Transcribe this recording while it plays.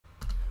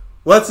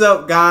What's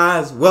up,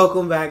 guys?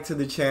 Welcome back to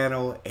the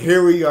channel.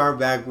 Here we are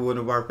back with one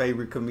of our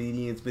favorite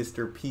comedians,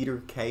 Mr.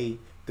 Peter K,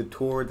 the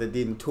tour that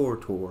didn't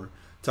tour,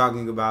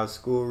 talking about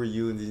school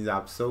reunions.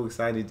 I'm so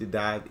excited to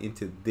dive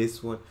into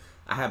this one.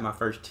 I had my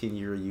first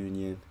 10-year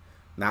reunion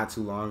not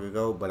too long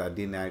ago, but I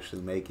didn't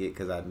actually make it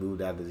because I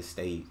moved out of the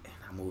state and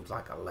I moved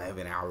like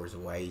 11 hours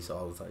away. So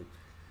I was like,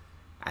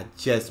 I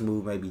just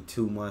moved maybe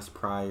 2 months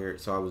prior,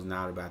 so I was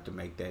not about to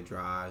make that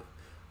drive.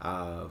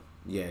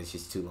 Yeah, it's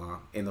just too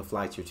long, and the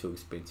flights are too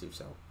expensive,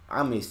 so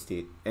I missed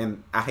it,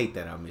 and I hate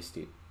that I missed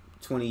it.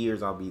 20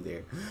 years, I'll be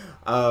there.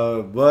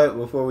 But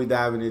before we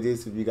dive into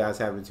this, if you guys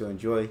happen to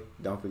enjoy,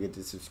 don't forget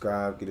to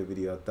subscribe, give the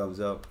video a thumbs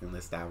up, and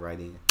let's dive right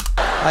in.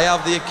 I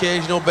have the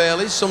occasional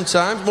Baileys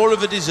sometimes, more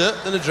of a dessert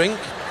than a drink,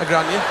 I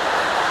grant you.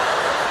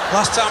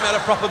 Last time I had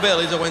a proper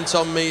Baileys, I went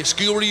on my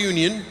school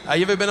reunion. Have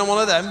you ever been on one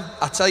of them?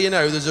 I tell you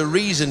now, there's a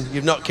reason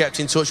you've not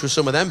kept in touch with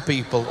some of them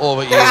people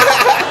over years.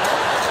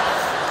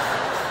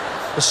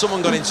 But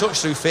someone got in touch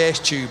through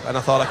FaceTube, and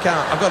I thought, I've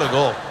got to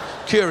go.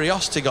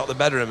 Curiosity got the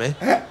better of me,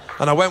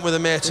 and I went with a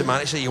mate of mine.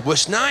 He said, your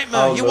worst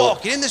nightmare. You're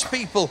walking in, there's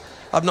people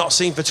I've not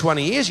seen for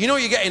 20 years. You know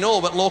you're getting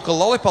old, but local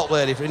lollipop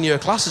lady in your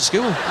class at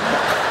school.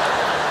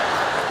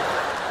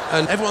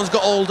 And everyone's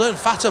got older and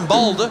fatter and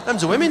balder.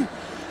 Them's the women.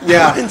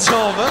 Yeah. Went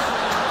over.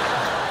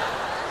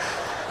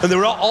 And they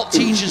were all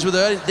teachers with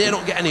her. They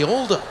don't get any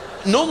older.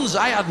 Nuns,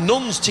 I had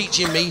nuns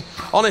teaching me.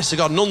 Honest to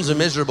God, nuns are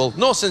miserable.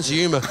 No sense of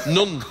humour,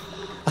 none.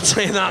 I'll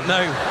tell you that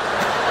now.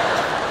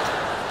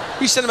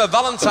 We send him a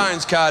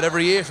Valentine's card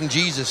every year from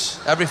Jesus,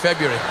 every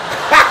February.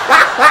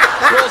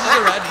 Roses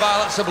are red,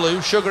 violets are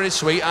blue, sugar is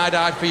sweet, I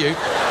died for you.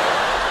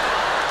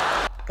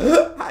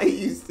 I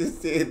used to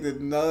send the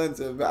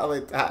nuns a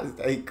Valentine's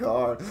Day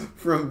card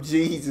from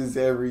Jesus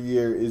every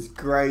year. It's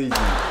crazy.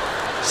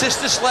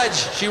 Sister Sledge,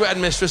 she was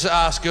headmistress at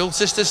our school.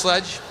 Sister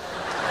Sledge.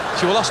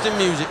 She was lost in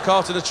music,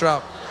 caught in a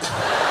trap.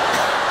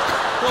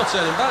 No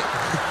turning back.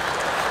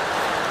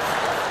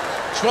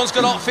 She once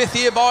got all 5th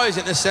year boys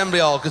in the assembly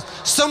hall because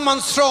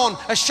someone's thrown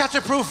a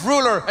shatterproof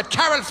ruler at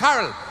Carol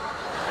Farrell.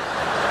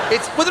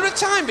 Was there a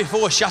time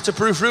before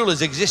shatterproof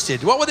rulers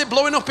existed? What were they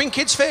blowing up in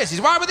kids'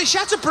 faces? Why were they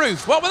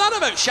shatterproof? What were that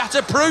about?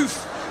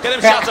 Shatterproof. Get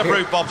them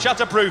shatterproof, Bob.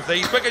 Shatterproof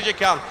these, quick as you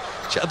can.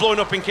 Blowing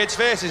up in kids'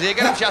 faces here.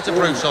 Get them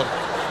shatterproof, son.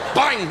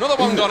 Bang! Another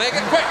one gone here.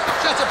 Get quick.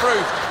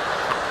 Shatterproof.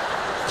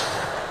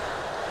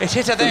 It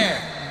hit her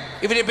there.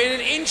 If it had been an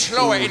inch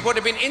lower, it would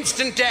have been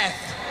instant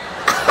death.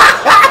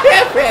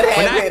 If it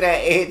had been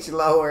an inch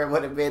lower, it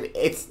would have been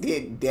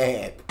instant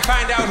death.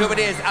 Find out who it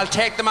is. I'll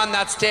take them on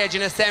that stage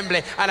in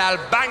assembly and I'll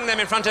bang them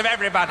in front of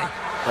everybody.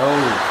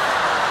 Oh.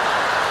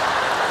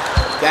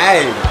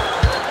 Dang.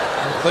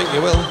 I think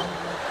you will.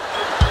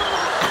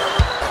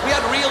 We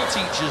had real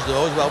teachers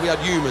though as well. We had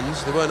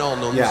humans. They weren't all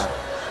nuns. Yeah.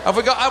 Have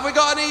we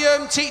got any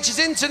teachers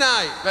in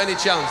tonight, by any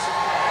chance?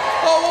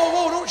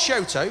 Oh, don't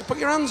shout out. Put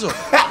your hands up.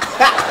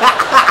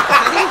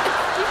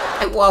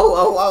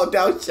 Whoa,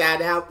 don't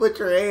shout out. Put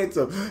your hands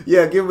up.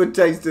 Yeah, give them a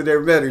taste of their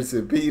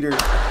medicine, Peter.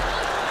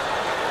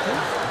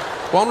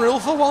 One rule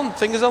for one,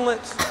 fingers on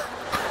lips.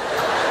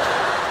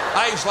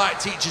 I used to like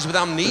teachers with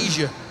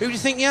amnesia. Who do you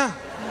think you are?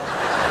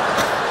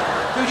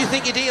 Who do you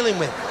think you're dealing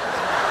with?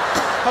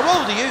 How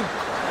old are you?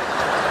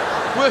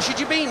 Where should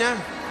you be now?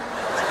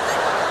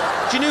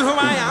 Do you know who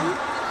I am?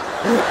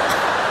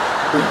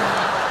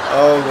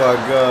 Oh my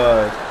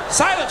God.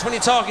 Silence when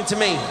you're talking to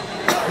me.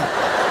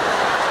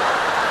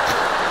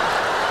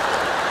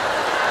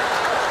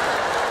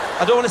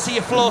 I don't want to see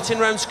you floating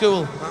around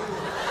school.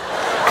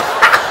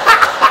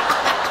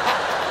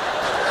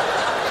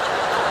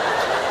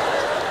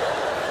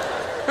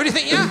 Who do you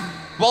think you are?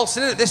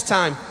 Waltzing in at this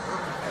time.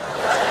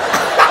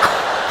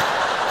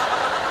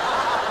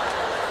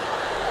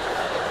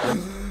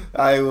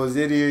 Was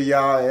any of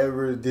y'all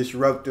ever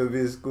disruptive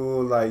in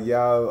school? Like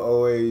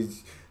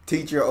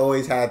teacher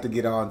always had to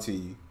get on to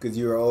you because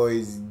you were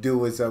always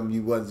doing something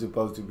you wasn't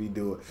supposed to be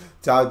doing.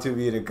 Talk to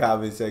me in the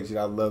comment section.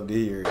 I'd love to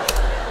hear it.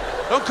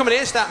 Don't come in here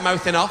and start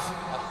mouthing off.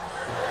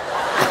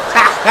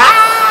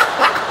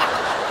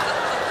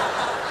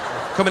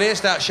 Come in here and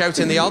start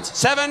shouting the odds.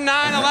 7,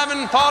 9,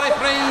 11,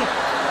 43,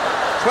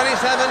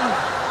 27.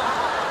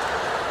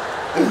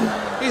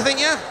 Who do you think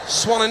you're?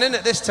 Swanning in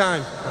at this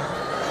time.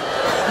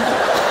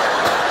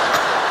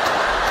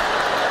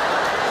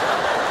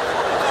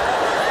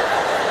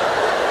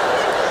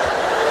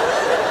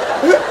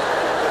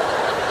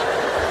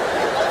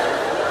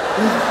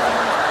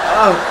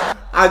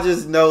 I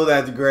just know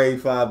that's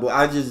grade 5, but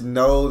I just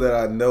know that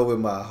I know in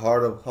my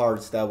heart of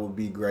hearts that would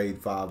be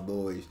grade 5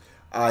 boys.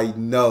 I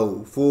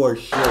know for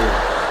sure.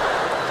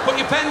 Put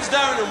your pens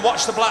down and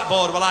watch the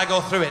blackboard while I go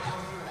through it.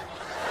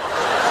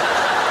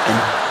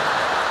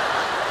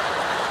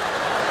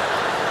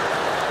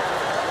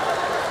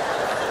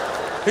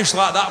 Who's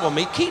like that one,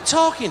 mate? Keep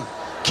talking.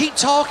 Keep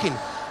talking.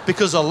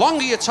 Because the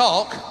longer you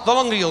talk, the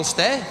longer you'll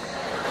stay.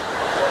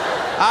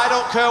 I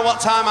don't care what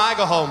time I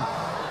go home.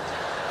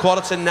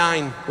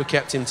 8:45 we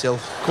kept him till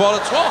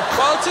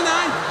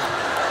 8:45.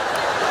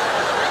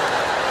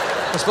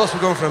 I'm supposed to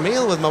be going for a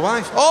meal with my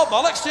wife. Oh,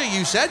 bollocks to you,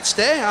 you said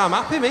stay. I'm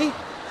happy, me.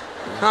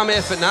 I'm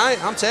here for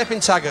night. I'm taping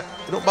Taggart.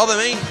 It don't bother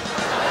me.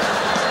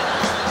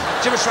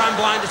 Do you ever try and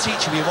blind a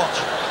teacher with your watch?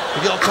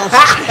 If you all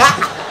concentrate.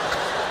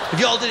 If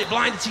you all did it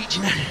blind a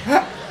teacher now.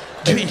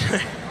 Do it now.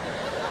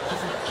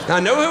 I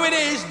know who it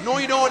is. No,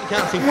 you don't. You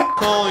can't think.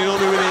 Oh, you don't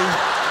know who it is.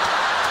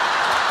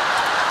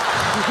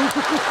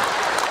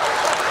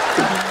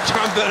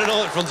 Try and burn it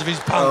all in front of his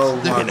pants. Oh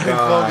Do my it now.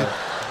 God.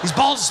 His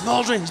balls are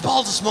smouldering. His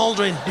balls are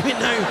smouldering. Do it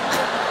now.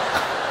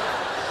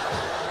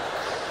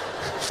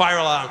 Fire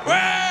alarm.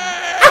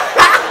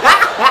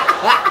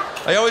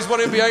 I always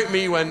wanted to be out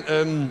me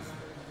when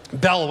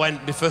Bell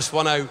went, my first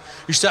one out.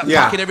 You start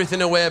packing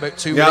everything away about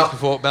 2 minutes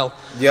before Bell.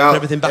 Yeah. And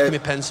everything back in my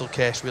pencil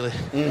case, really,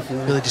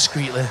 really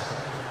discreetly.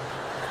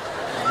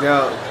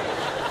 Yo,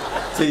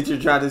 teacher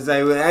tried to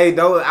say, well, hey,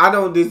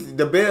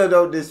 the bell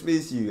don't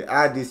dismiss you.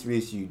 I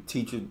dismiss you.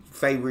 Teacher's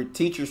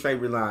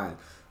favorite line.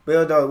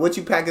 Bell don't, what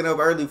you packing up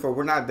early for?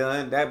 We're not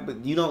done.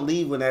 You don't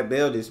leave when that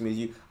bell dismiss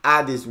you.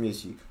 I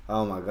dismiss you.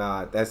 Oh my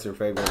God, that's your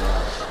favorite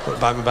line. Put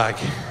it back in my bag.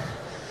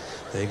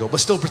 There you go. But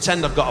still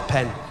pretend I've got a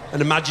pen,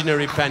 an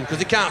imaginary pen, because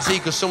you can't see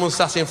because someone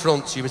sat in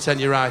front, so you pretend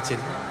you're writing.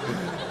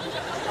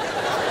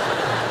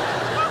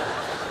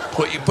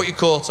 Put your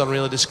coat on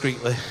really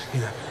discreetly,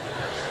 you know.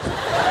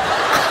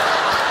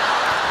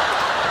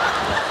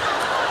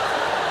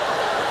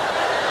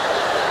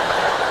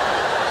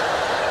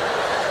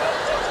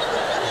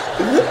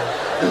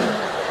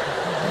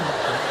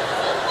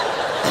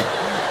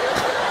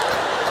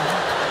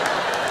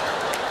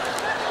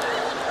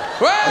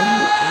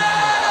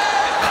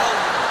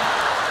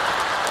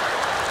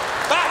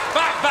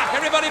 Back,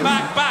 everybody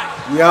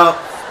back. Yep.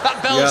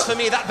 That bell's for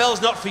me, that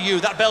bell's not for you,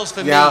 that bell's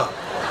for me.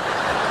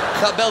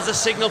 That bell's a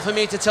signal for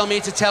me to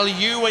tell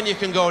you when you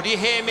can go. Do you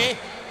hear me?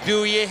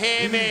 Do you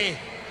hear me?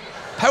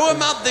 How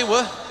mad they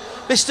were.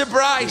 Mr.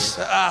 Bryce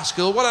at our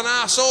school, what an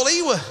arsehole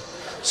he were.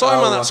 Saw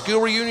him on that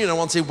school reunion, I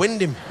wanted to wind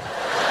him.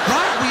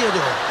 Right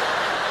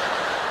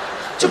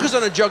weirdo. Took us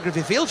on a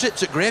geography field trip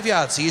to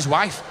Graveyard to see his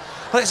wife.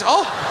 And it's,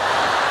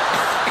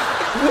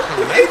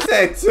 They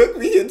said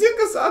took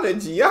us on a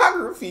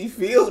geography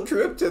field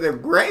trip to the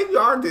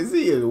graveyard to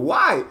see his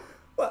wife.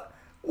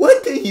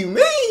 What do you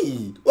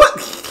mean?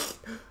 What?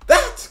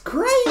 That's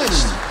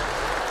crazy.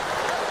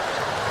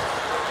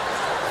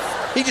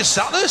 He just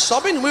sat there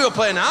sobbing. We were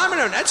playing arm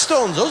around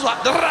headstones. I was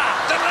like,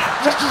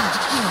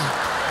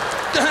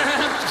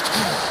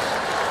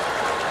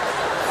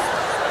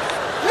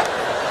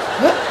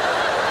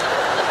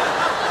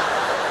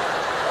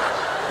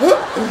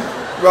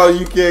 Bro,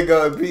 you can't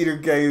go. Peter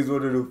Kay is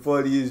one of the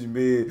funniest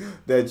men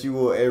that you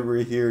will ever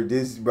hear.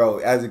 This, bro,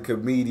 as a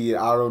comedian,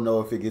 I don't know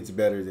if it gets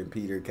better than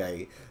Peter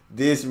Kay.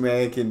 This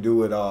man can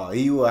do it all.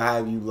 He will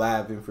have you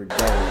laughing for days.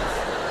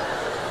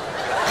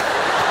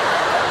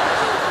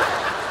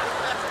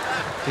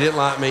 You didn't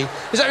like me. Is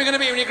that what you're going to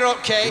be when you grow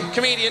up, Kay?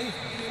 Comedian?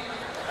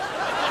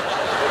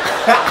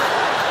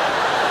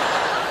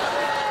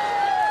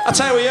 I'll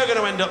tell you where you're going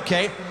to end up,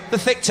 Kay. The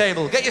thick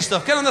table. Get your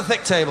stuff. Get on the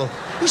thick table.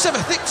 We used to have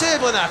a thick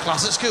table in our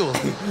class at school.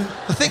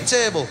 A thick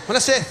table. When I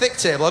say thick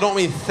table, I don't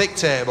mean thick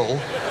table.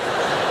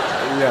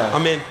 Yeah. I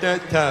mean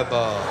thick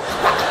table.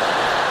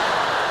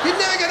 You'd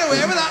never get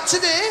away with that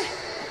today.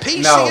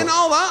 Piecing and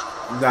all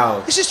that.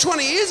 No. This is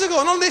 20 years ago,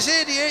 and all this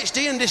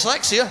ADHD and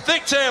dyslexia.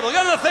 Thick table.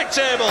 Get on the thick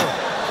table.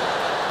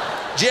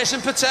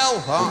 Jason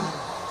Patel. Oh.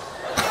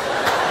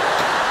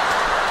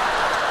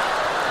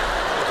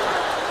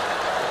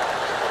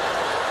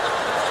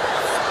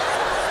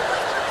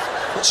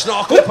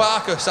 Snorkel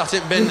Parker sat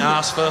in bin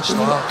ass first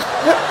start.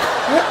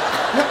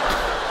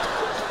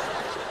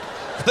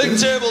 Thick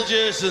table,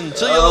 Jason,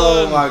 till you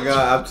learn. Oh my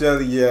God, I'm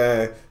telling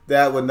you,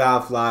 that would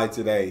not fly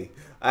today.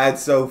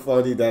 It's so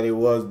funny that it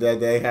was that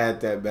they had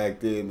that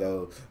back then,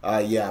 though.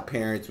 Yeah,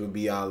 parents would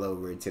be all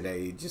over it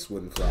today. It just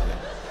wouldn't fly.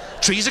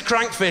 Trees a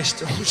crank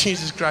fist. Oh,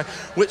 Jesus Christ.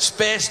 With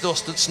space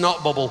dust and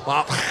snot bubble.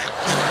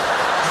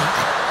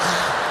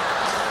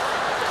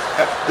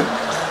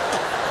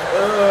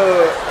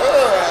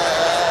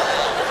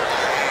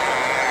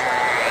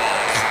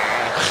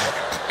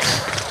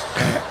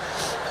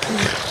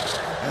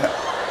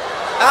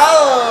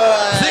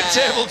 Thick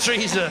table,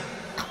 Teresa.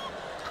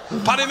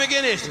 Paddy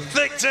McGuinness,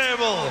 thick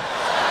table.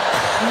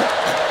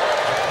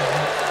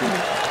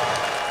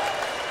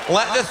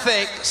 Let the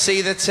thick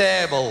see the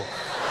table.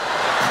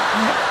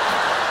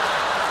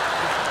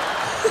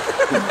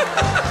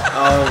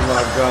 Oh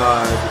my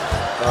God.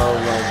 Oh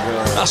my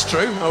God. That's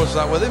true. I was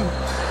that with him.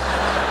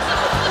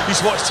 He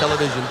used to watch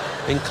television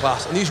in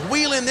class and he was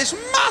wheeling this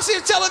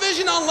massive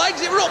television on legs.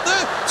 They were up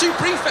there. Two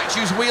prefects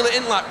used to wheel it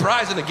in like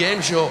prize in a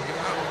game show.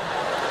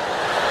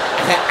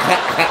 They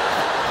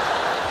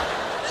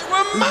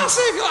were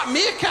massive. You're like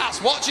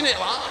meerkats watching it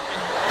like.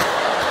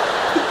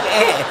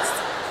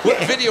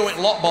 Yes. Video went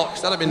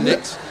lockbox. That'd have been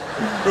nicked.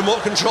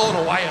 Remote control on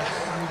a wire.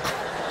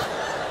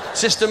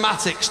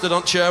 Systematic stood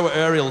on chair with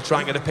Ariel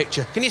trying to get a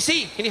picture. Can you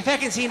see? Can you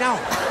fucking see now?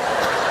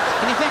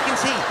 Can you fucking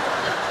see?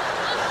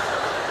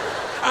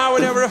 I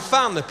would never have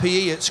found the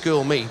PE at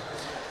school, me.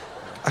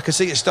 I could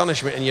see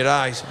astonishment in your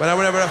eyes, but I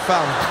would never have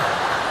found.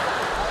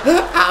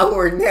 I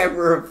were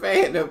never a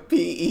fan of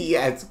PE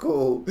at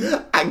school.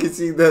 I can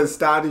see the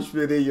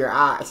astonishment in your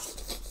eyes.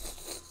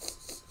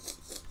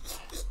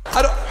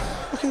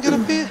 I can get a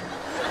beer.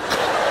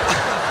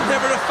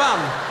 Never a fan.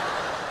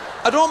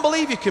 I don't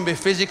believe you can be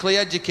physically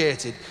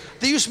educated.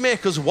 They used to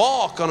make us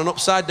walk on an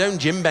upside down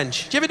gym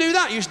bench. Did you ever do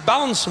that? You used to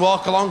balance,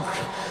 walk along.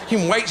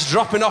 Your weight's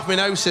dropping off me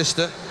now,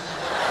 sister.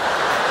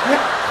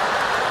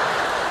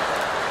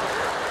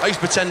 I used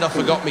to pretend I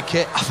forgot my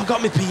kit. I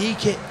forgot my PE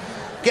kit.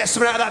 Get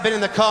something out of that bin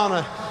in the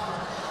corner.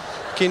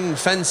 Fucking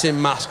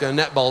fencing mask and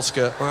a netball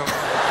skirt.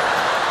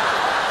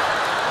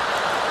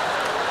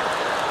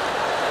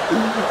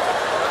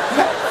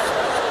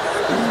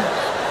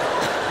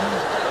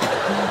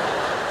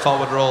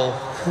 Forward roll.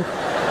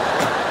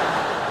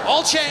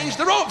 All change.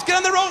 The ropes. Get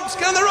on the ropes.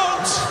 Get on the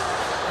ropes.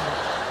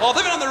 Oh,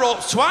 they've been on the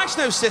ropes twice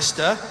now,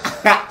 sister.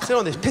 Sit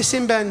on this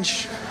pissing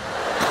bench.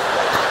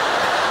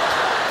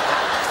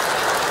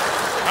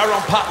 I were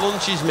on packed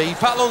lunches, me.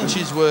 Packed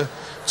lunches were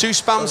 2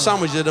 spam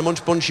sandwiches and a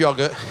Munch Bunch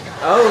yoghurt.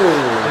 Oh.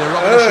 In a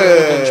rock and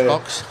sugar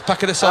lunchbox.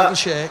 Packet of salt and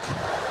shake.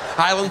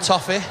 Highland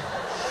toffee.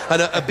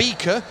 And a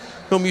beaker.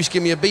 Mum used to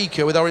give me a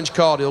beaker with orange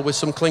cordial with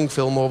some cling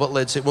film over the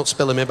lid so it won't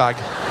spill in my bag.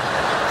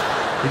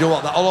 You don't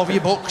want that all over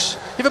your books.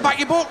 You ever back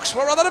your books?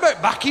 What are that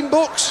about? Backing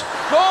books?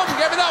 Come,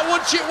 get me that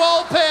wood chip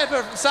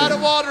wallpaper inside a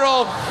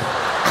wardrobe.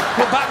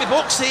 Put back my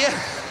books here.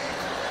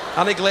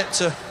 Annie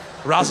Glitter.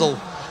 Razzle.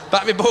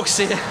 Back my books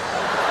here.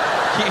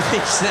 Keep me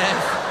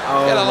safe.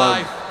 Oh, get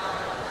alive.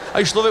 I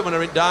used to love it when I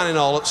went dining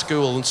hall at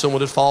school and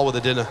someone would fall with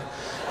a dinner.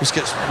 Just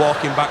get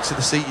walking back to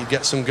the seat, you'd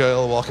get some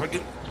girl walking back.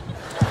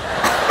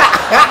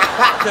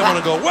 They want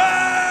to go,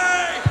 way!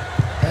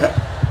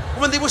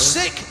 When they were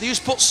sick, they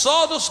used to put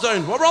sawdust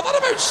down. What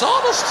about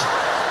sawdust?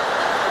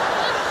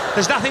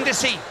 There's nothing to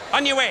see.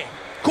 On your way.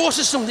 Of course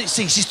there's something to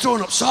see. She's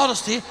throwing up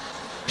sawdust here.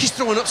 She's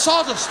throwing up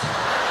sawdust.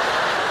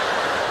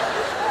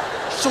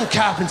 Some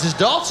carpenter's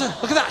daughter.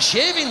 Look at that,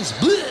 shavings.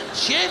 Blech,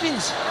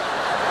 shavings.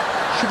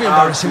 Should be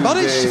embarrassing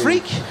body. She's a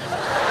freak.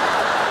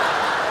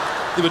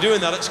 They were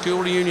doing that at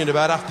school reunion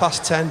about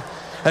 10:30.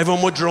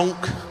 Everyone were drunk.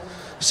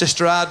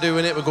 Sister R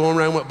doing it. We're going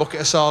around with a bucket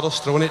of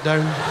sawdust, throwing it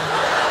down.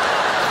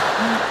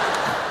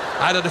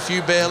 I'd had a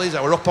few Baileys.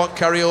 I were up on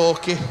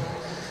karaoke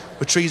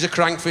with trees of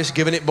crankfist,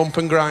 giving it bump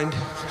and grind.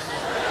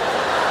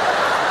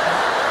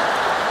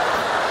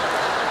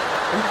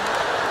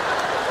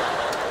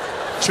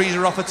 Trees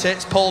are off her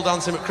tits, pole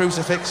dancing with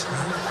crucifix.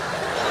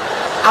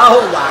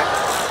 Oh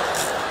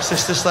my.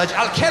 Sister Sledge,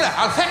 I'll kill her,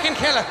 I'll fucking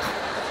kill her.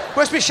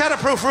 Where's my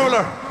shatterproof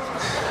ruler?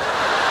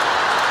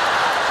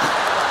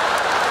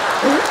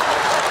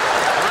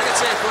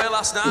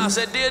 Last night I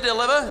said, "Dear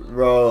deliver."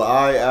 Bro,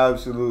 I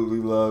absolutely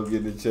love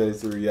getting a chance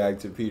to react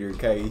to Peter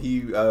Kay.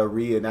 He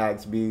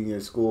reenacts being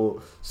in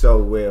school so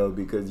well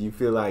because you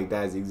feel like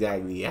that's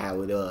exactly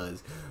how it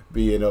was,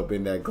 being up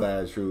in that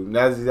classroom.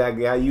 That's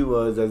exactly how you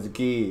was as a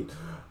kid.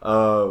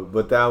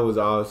 But that was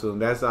awesome.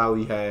 That's all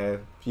we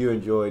have. If you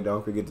enjoyed,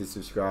 don't forget to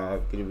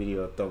subscribe. Give the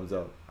video a thumbs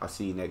up. I'll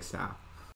see you next time.